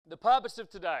purpose of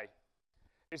today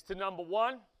is to, number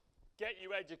one, get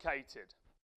you educated.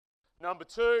 Number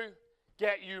two,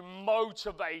 get you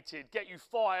motivated, get you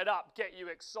fired up, get you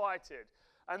excited.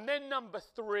 And then number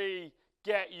three,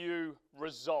 get you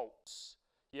results.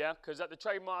 Yeah, because at the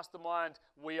Trade Mastermind,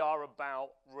 we are about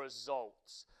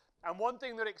results. And one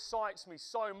thing that excites me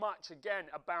so much, again,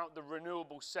 about the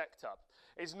renewable sector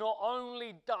is not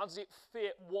only does it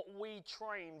fit what we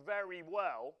train very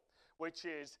well, which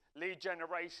is lead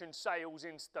generation, sales,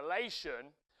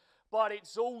 installation, but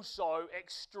it's also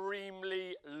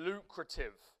extremely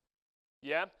lucrative.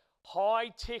 Yeah, high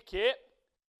ticket,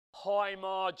 high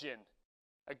margin.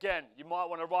 Again, you might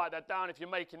want to write that down if you're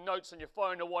making notes on your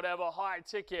phone or whatever. High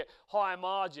ticket, high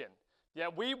margin. Yeah,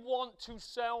 we want to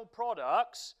sell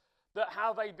products that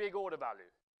have a big order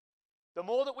value. The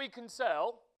more that we can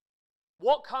sell,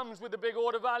 what comes with a big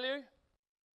order value?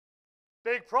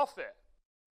 Big profit.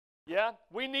 Yeah,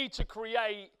 we need to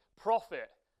create profit.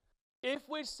 If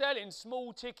we're selling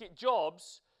small ticket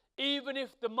jobs, even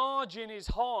if the margin is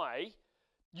high,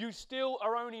 you still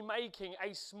are only making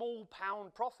a small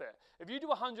pound profit. If you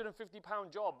do a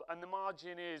 £150 job and the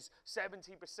margin is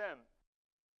 70%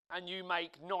 and you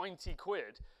make 90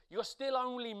 quid, you're still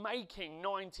only making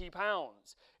 £90.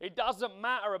 It doesn't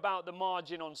matter about the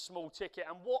margin on small ticket.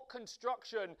 And what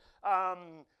construction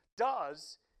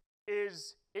does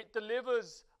is it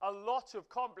delivers a lot of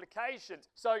complications.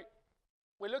 So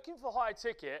we're looking for high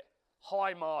ticket,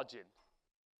 high margin.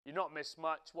 You're not missed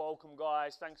much. Welcome,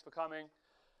 guys. Thanks for coming.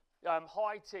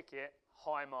 High ticket,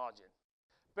 high margin.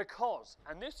 Because,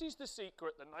 and this is the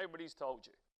secret that nobody's told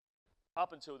you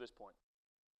up until this point,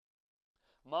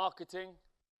 marketing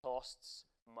costs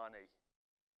money.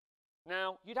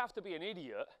 Now, you'd have to be an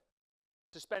idiot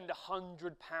to spend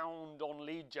 £100 on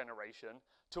lead generation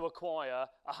to acquire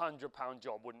a £100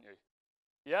 job, wouldn't you?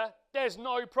 Yeah? There's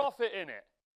no profit in it.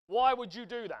 Why would you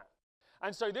do that?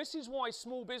 And so this is why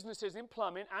small businesses in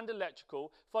plumbing and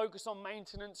electrical focus on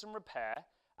maintenance and repair,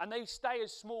 and they stay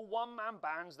as small one-man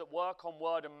bands that work on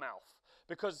word of mouth,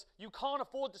 because you can't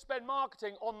afford to spend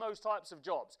marketing on those types of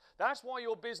jobs. That's why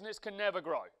your business can never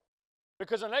grow.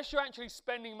 Because unless you're actually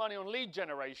spending money on lead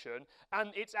generation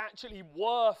and it's actually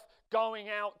worth going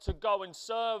out to go and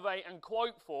survey and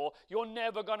quote for, you're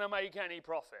never going to make any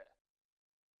profit.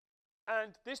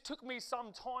 And this took me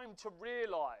some time to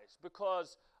realize,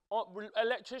 because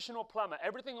electrician or plumber,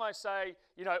 everything I say,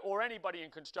 you know, or anybody in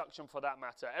construction for that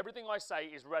matter, everything I say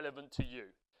is relevant to you.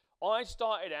 I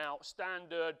started out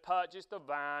standard, purchased a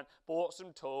van, bought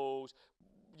some tools,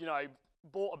 you know,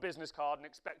 bought a business card and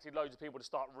expected loads of people to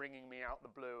start ringing me out the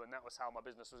blue, and that was how my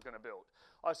business was going to build.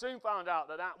 I soon found out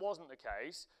that that wasn't the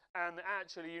case, and that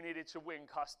actually you needed to win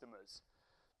customers.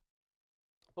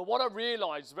 But what I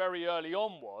realized very early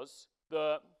on was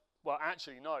that, well,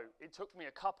 actually, no, it took me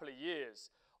a couple of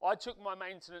years. I took my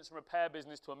maintenance and repair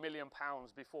business to £1 million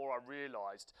before I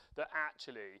realized that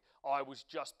actually I was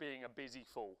just being a busy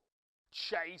fool,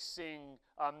 chasing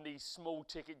these small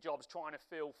ticket jobs, trying to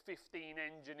fill 15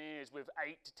 engineers with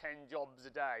 8 to 10 jobs a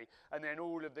day, and then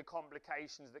all of the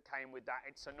complications that came with that.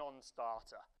 It's a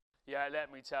non-starter. Yeah,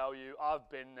 let me tell you, I've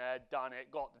been there, done it,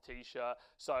 got the t-shirt,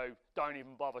 so don't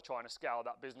even bother trying to scale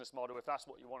that business model. If that's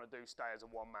what you want to do, stay as a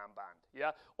one-man band, yeah?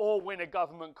 Or win a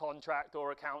government contract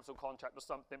or a council contract or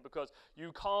something, because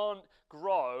you can't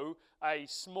grow a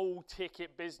small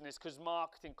ticket business because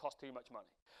marketing costs too much money.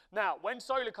 Now, when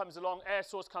solar comes along, air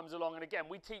source comes along, and again,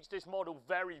 we teach this model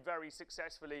very, very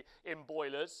successfully in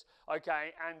boilers,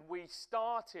 okay? And we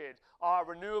started our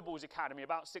Renewables Academy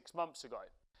about 6 months ago.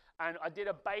 And I did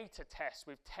a beta test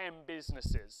with 10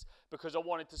 businesses because I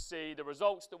wanted to see the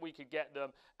results that we could get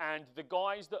them. And the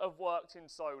guys that have worked in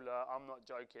solar, I'm not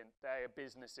joking, their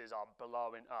businesses are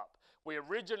blowing up. We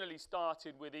originally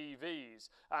started with EVs,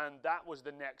 and that was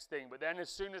the next thing. But then as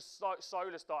soon as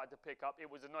solar started to pick up,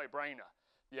 it was a no-brainer.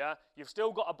 Yeah, you've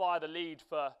still got to buy the lead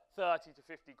for 30 to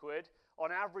 50 quid.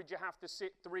 On average, you have to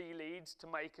sit 3 leads to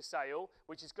make a sale,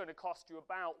 which is going to cost you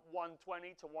about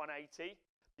 120 to 180.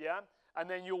 Yeah, and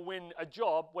then you'll win a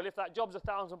job. Well, if that job's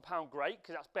 £1,000, great,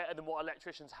 because that's better than what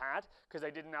electricians had, because they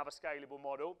didn't have a scalable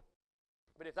model.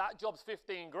 But if that job's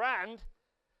 15 grand,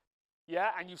 yeah,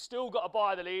 and you've still got to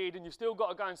buy the lead, and you've still got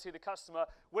to go and see the customer,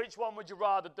 which one would you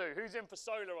rather do? Who's in for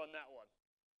solar on that one?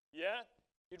 Yeah?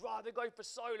 You'd rather go for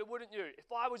solar, wouldn't you?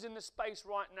 If I was in the space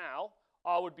right now,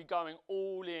 I would be going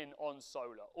all in on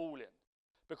solar, all in.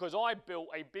 Because I built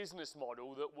a business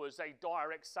model that was a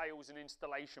direct sales and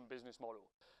installation business model.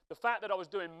 The fact that I was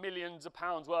doing millions of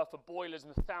pounds worth of boilers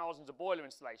and thousands of boiler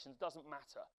installations doesn't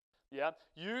matter. Yeah?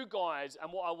 You guys,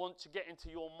 and what I want to get into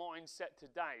your mindset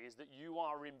today is that you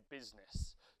are in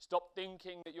business. Stop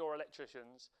thinking that you're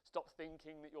electricians. Stop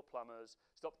thinking that you're plumbers.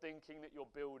 Stop thinking that you're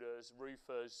builders,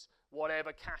 roofers,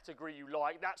 whatever category you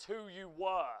like. That's who you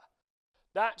were.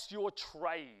 That's your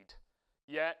trade.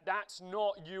 Yeah, that's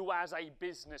not you as a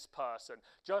business person.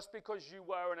 Just because you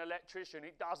were an electrician,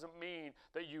 it doesn't mean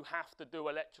that you have to do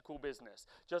electrical business.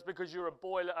 Just because you're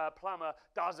a plumber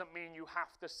doesn't mean you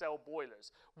have to sell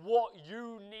boilers. What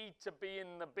you need to be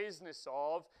in the business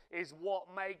of is what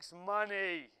makes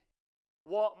money,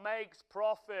 what makes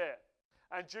profit.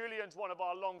 And Julian's one of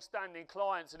our long-standing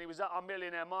clients, and he was at our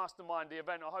Millionaire Mastermind, the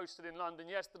event I hosted in London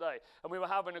yesterday, and we were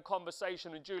having a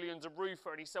conversation, and Julian's a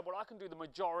roofer, and he said, well, I can do the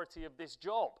majority of this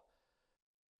job.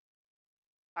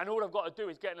 And all I've got to do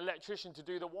is get an electrician to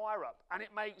do the wire up. And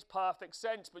it makes perfect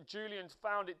sense, but Julian's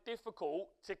found it difficult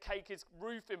to take his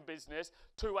roofing business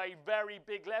to a very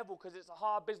big level because it's a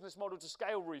hard business model to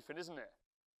scale roofing, isn't it?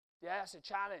 Yeah, that's a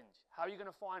challenge. How are you going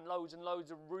to find loads and loads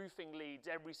of roofing leads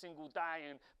every single day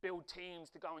and build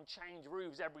teams to go and change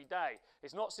roofs every day?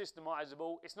 It's not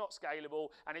systemizable, it's not scalable,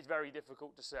 and it's very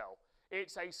difficult to sell.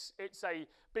 It's a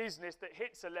business that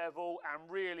hits a level and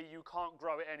really you can't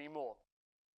grow it anymore.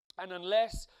 And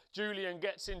unless Julian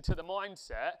gets into the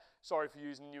mindset, sorry for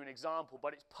using you an example,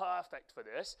 but it's perfect for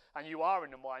this, and you are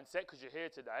in the mindset because you're here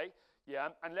today, yeah,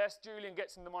 unless Julian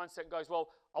gets in the mindset and goes, well,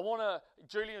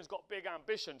 Julian's got big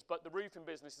ambitions, but the roofing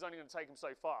business is only going to take him so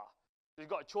far. He's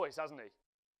got a choice, hasn't he?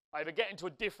 I either get into a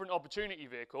different opportunity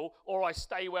vehicle or I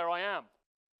stay where I am.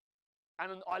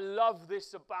 And I love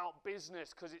this about business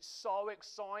because it's so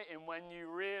exciting when you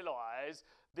realize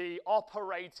the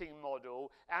operating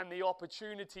model and the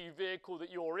opportunity vehicle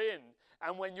that you're in.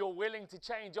 And when you're willing to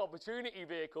change opportunity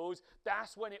vehicles,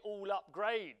 that's when it all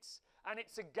upgrades. And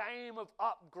it's a game of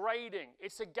upgrading.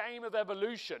 It's a game of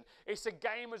evolution. It's a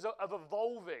game of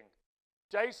evolving.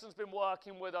 Jason's been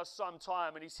working with us some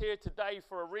time, and he's here today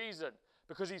for a reason,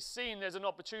 because he's seen there's an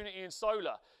opportunity in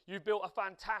solar. You've built a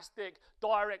fantastic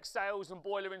direct sales and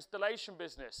boiler installation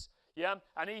business. Yeah,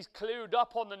 and he's clued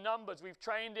up on the numbers. We've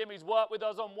trained him. He's worked with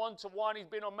us on one-to-one. He's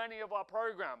been on many of our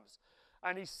programs.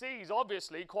 And he sees,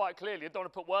 obviously, quite clearly, I don't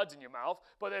want to put words in your mouth,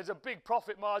 but there's a big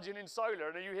profit margin in solar.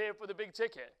 And are you here for the big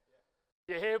ticket?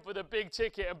 You're here for the big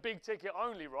ticket and big ticket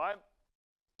only, right?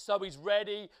 So he's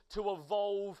ready to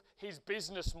evolve his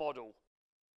business model.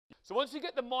 So once we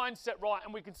get the mindset right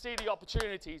and we can see the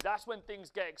opportunities, that's when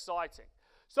things get exciting.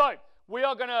 So we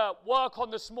are going to work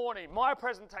on this morning. My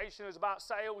presentation is about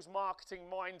sales, marketing,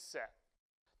 mindset.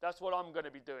 That's what I'm going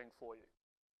to be doing for you.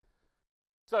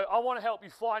 So I want to help you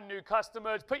find new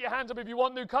customers. Put your hands up if you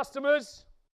want new customers.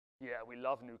 Yeah, we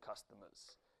love new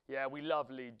customers. Yeah, we love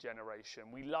lead generation.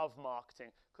 We love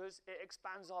marketing because it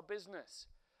expands our business.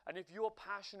 And if you're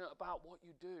passionate about what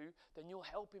you do, then you're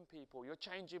helping people. You're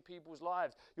changing people's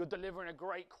lives. You're delivering a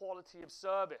great quality of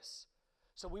service.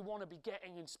 So we want to be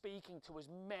getting and speaking to as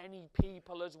many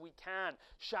people as we can,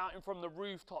 shouting from the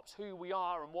rooftops who we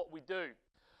are and what we do.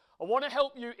 I want to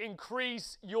help you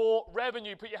increase your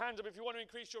revenue. Put your hands up if you want to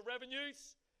increase your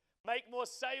revenues, make more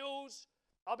sales.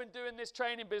 I've been doing this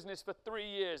training business for 3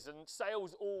 years, and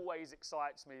sales always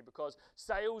excites me because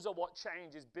sales are what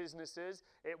changes businesses.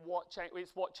 It's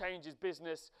what changes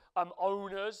business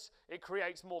owners. It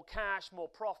creates more cash, more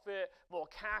profit, more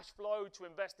cash flow to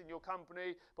invest in your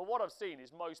company. But what I've seen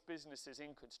is most businesses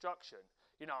in construction,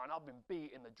 and I've been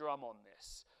beating the drum on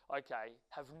this, okay,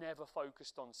 have never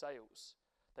focused on sales.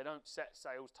 They don't set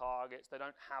sales targets. They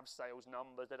don't have sales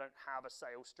numbers. They don't have a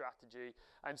sales strategy.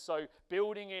 And so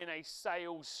building in a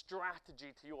sales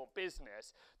strategy to your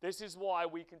business, this is why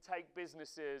we can take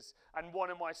businesses, and one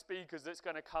of my speakers that's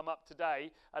going to come up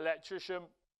today, electrician,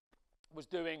 was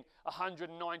doing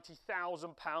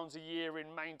 £190,000 a year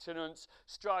in maintenance,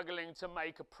 struggling to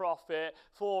make a profit,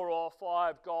 4 or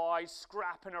 5 guys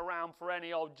scrapping around for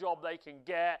any old job they can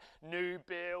get, new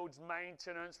builds,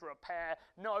 maintenance, repair,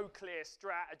 no clear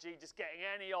strategy, just getting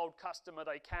any old customer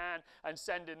they can and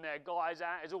sending their guys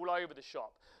out. It's all over the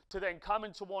shop. To then come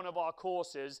into one of our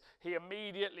courses, he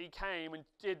immediately came and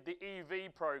did the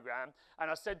EV program,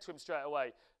 and I said to him straight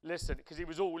away, listen, because he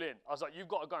was all in. I was like, you've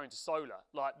got to go into solar.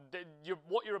 Like,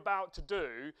 what you're about to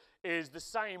do is the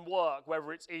same work,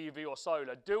 whether it's EV or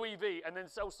solar. Do EV and then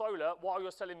sell solar while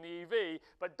you're selling the EV,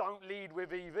 but don't lead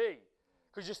with EV,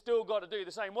 because you've still got to do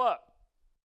the same work.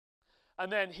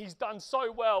 And then he's done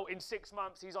so well in 6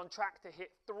 months, he's on track to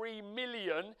hit 3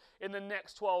 million in the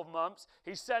next 12 months.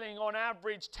 He's selling on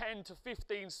average 10 to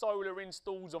 15 solar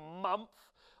installs a month.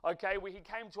 Okay, he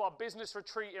came to our business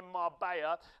retreat in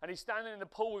Marbella, and he's standing in the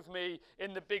pool with me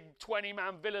in the big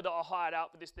 20-man villa that I hired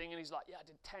out for this thing, and he's like, yeah, I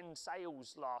did 10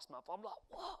 sales last month. I'm like,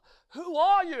 what? Who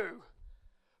are you?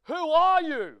 Who are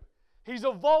you? He's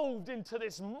evolved into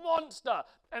this monster.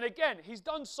 And again, he's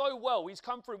done so well. He's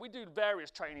come through. We do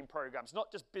various training programs,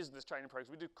 not just business training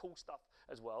programs. We do cool stuff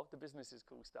as well. The business is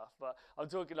cool stuff. But I'm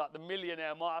talking like the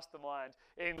Millionaire Mastermind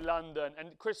in London. And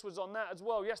Chris was on that as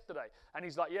well yesterday. And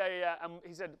he's like, yeah. And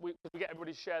he said, we get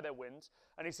everybody to share their wins.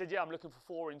 And he said, yeah, I'm looking for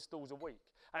 4 installs a week.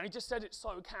 And he just said it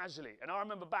so casually. And I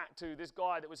remember back to this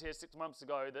guy that was here 6 months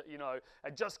ago that,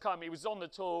 had just come. He was on the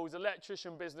tools,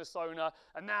 electrician, business owner,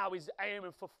 and now he's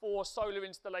aiming for 4 solar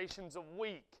installations a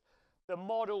week. The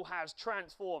model has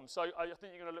transformed. So I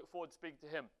think you're going to look forward to speaking to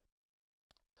him.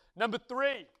 Number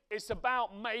 3, it's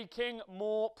about making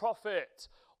more profit.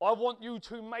 I want you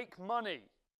to make money.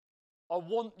 I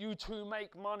want you to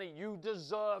make money. You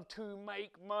deserve to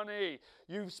make money.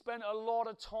 You've spent a lot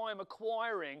of time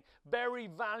acquiring very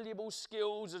valuable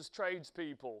skills as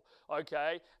tradespeople,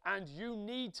 okay? And you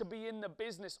need to be in the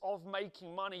business of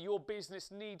making money. Your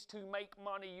business needs to make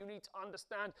money. You need to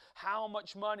understand how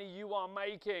much money you are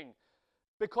making,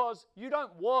 because you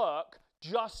don't work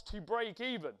just to break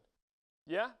even,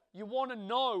 yeah? You want to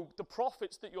know the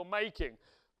profits that you're making.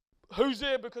 Who's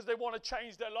here because they want to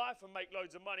change their life and make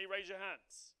loads of money? Raise your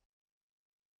hands.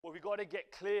 Well, we've got to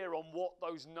get clear on what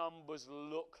those numbers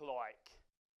look like.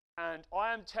 And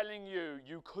I am telling you,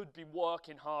 you could be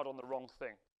working hard on the wrong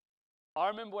thing. I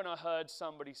remember when I heard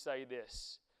somebody say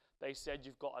this. They said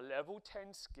you've got a level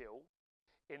 10 skill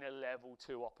in a level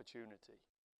 2 opportunity.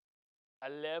 A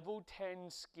level 10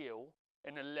 skill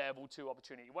in a level 2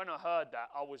 opportunity. When I heard that,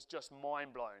 I was just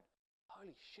mind blown.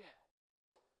 Holy shit.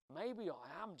 Maybe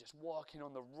I am just working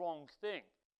on the wrong thing.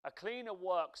 A cleaner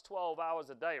works 12 hours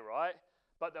a day, right?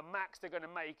 But the max they're going to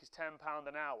make is £10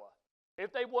 an hour.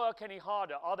 If they work any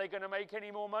harder, are they going to make any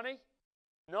more money?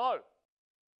 No.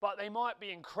 But they might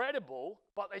be incredible,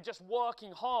 but they're just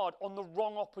working hard on the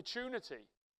wrong opportunity.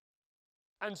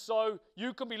 And so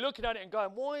you can be looking at it and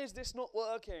going, why is this not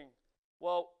working?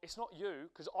 Well, it's not you,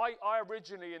 because I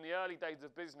originally, in the early days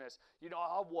of business,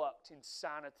 I worked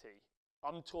insanity.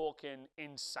 I'm talking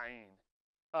insane.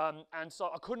 And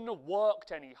so I couldn't have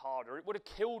worked any harder. It would have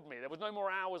killed me. There was no more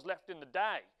hours left in the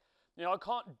day. I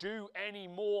can't do any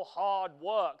more hard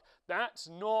work. That's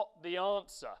not the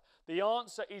answer. The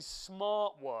answer is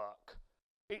smart work.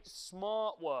 It's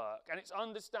smart work. And it's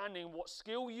understanding what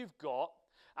skill you've got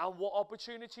and what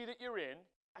opportunity that you're in.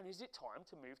 And is it time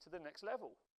to move to the next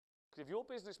level? Because if your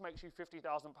business makes you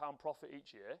 £50,000 profit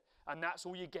each year, and that's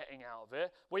all you're getting out of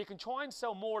it, well, you can try and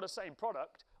sell more of the same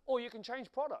product, or you can change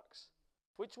products.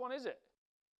 Which one is it?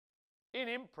 In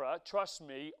Impra, trust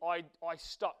me, I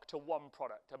stuck to one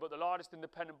product. I built the largest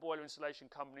independent boiler installation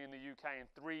company in the UK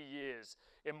in 3 years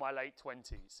in my late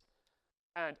 20s.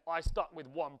 And I stuck with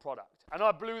one product. And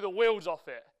I blew the wheels off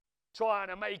it, trying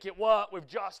to make it work with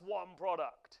just one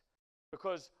product.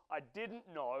 Because I didn't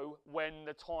know when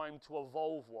the time to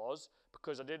evolve was,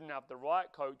 because I didn't have the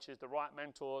right coaches, the right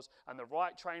mentors, and the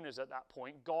right trainers at that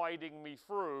point guiding me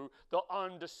through that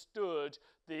understood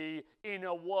the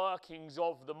inner workings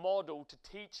of the model to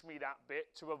teach me that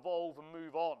bit to evolve and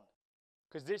move on.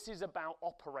 Because this is about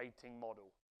operating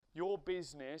model. Your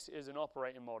business is an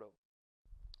operating model.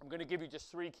 I'm going to give you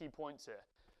just 3 key points here.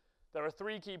 There are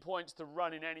 3 key points to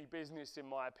running any business, in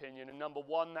my opinion. And number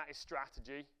 1, that is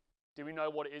strategy. Do we know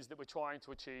what it is that we're trying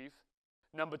to achieve?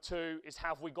 Number 2 is,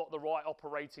 have we got the right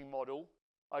operating model?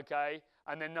 Okay.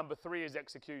 And then number 3 is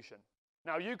execution.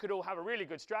 Now, you could all have a really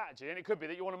good strategy, and it could be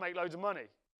that you want to make loads of money,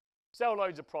 sell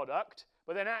loads of product,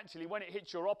 but then actually when it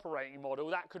hits your operating model,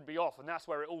 that could be off, and that's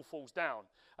where it all falls down.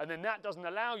 And then that doesn't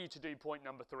allow you to do point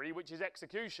number 3, which is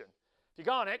execution. If you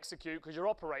can't execute because your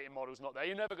operating model's not there,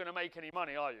 you're never going to make any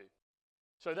money, are you?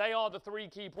 So they are the 3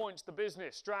 key points to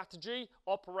business: strategy,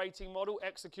 operating model,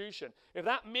 execution. If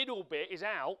that middle bit is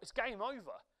out, it's game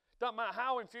over. Doesn't matter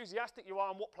how enthusiastic you are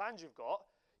and what plans you've got,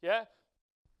 yeah?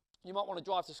 You might want to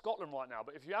drive to Scotland right now,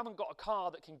 but if you haven't got a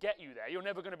car that can get you there, you're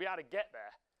never going to be able to get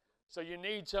there. So you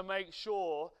need to make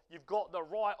sure you've got the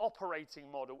right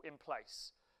operating model in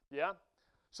place, yeah?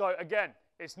 So again,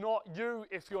 it's not you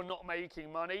if you're not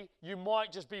making money. You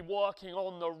might just be working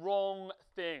on the wrong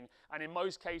thing. And in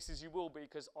most cases you will be,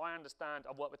 because I understand,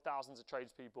 I've worked with thousands of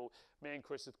tradespeople. Me and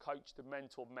Chris have coached and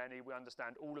mentored many. We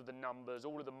understand all of the numbers,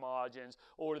 all of the margins,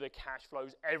 all of the cash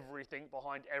flows, everything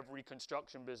behind every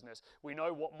construction business. We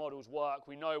know what models work.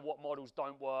 We know what models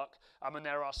don't work. And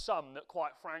there are some that,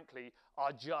 quite frankly,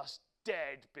 are just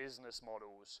dead business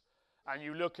models. And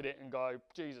you look at it and go,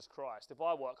 Jesus Christ, if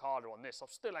I work harder on this, I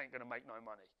still ain't going to make no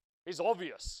money. It's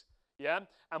obvious. Yeah?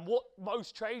 And what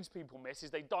most tradespeople miss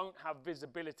is they don't have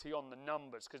visibility on the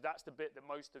numbers, because that's the bit that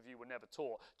most of you were never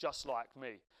taught, just like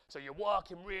me. So you're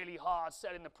working really hard,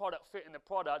 selling the product, fitting the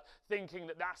product, thinking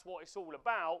that that's what it's all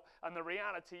about, and the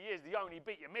reality is the only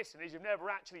bit you're missing is you've never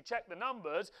actually checked the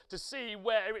numbers to see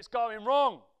where it's going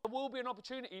wrong. There will be an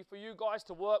opportunity for you guys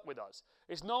to work with us.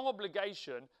 It's no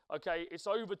obligation, okay? It's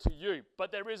over to you,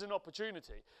 but there is an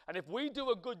opportunity. And if we do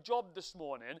a good job this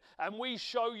morning and we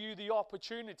show you the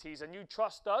opportunities and you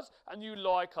trust us and you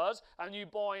like us and you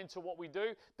buy into what we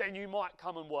do, then you might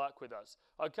come and work with us,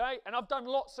 okay? And I've done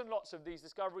lots and lots of these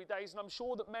discovery days, and I'm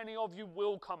sure that many of you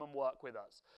will come and work with us.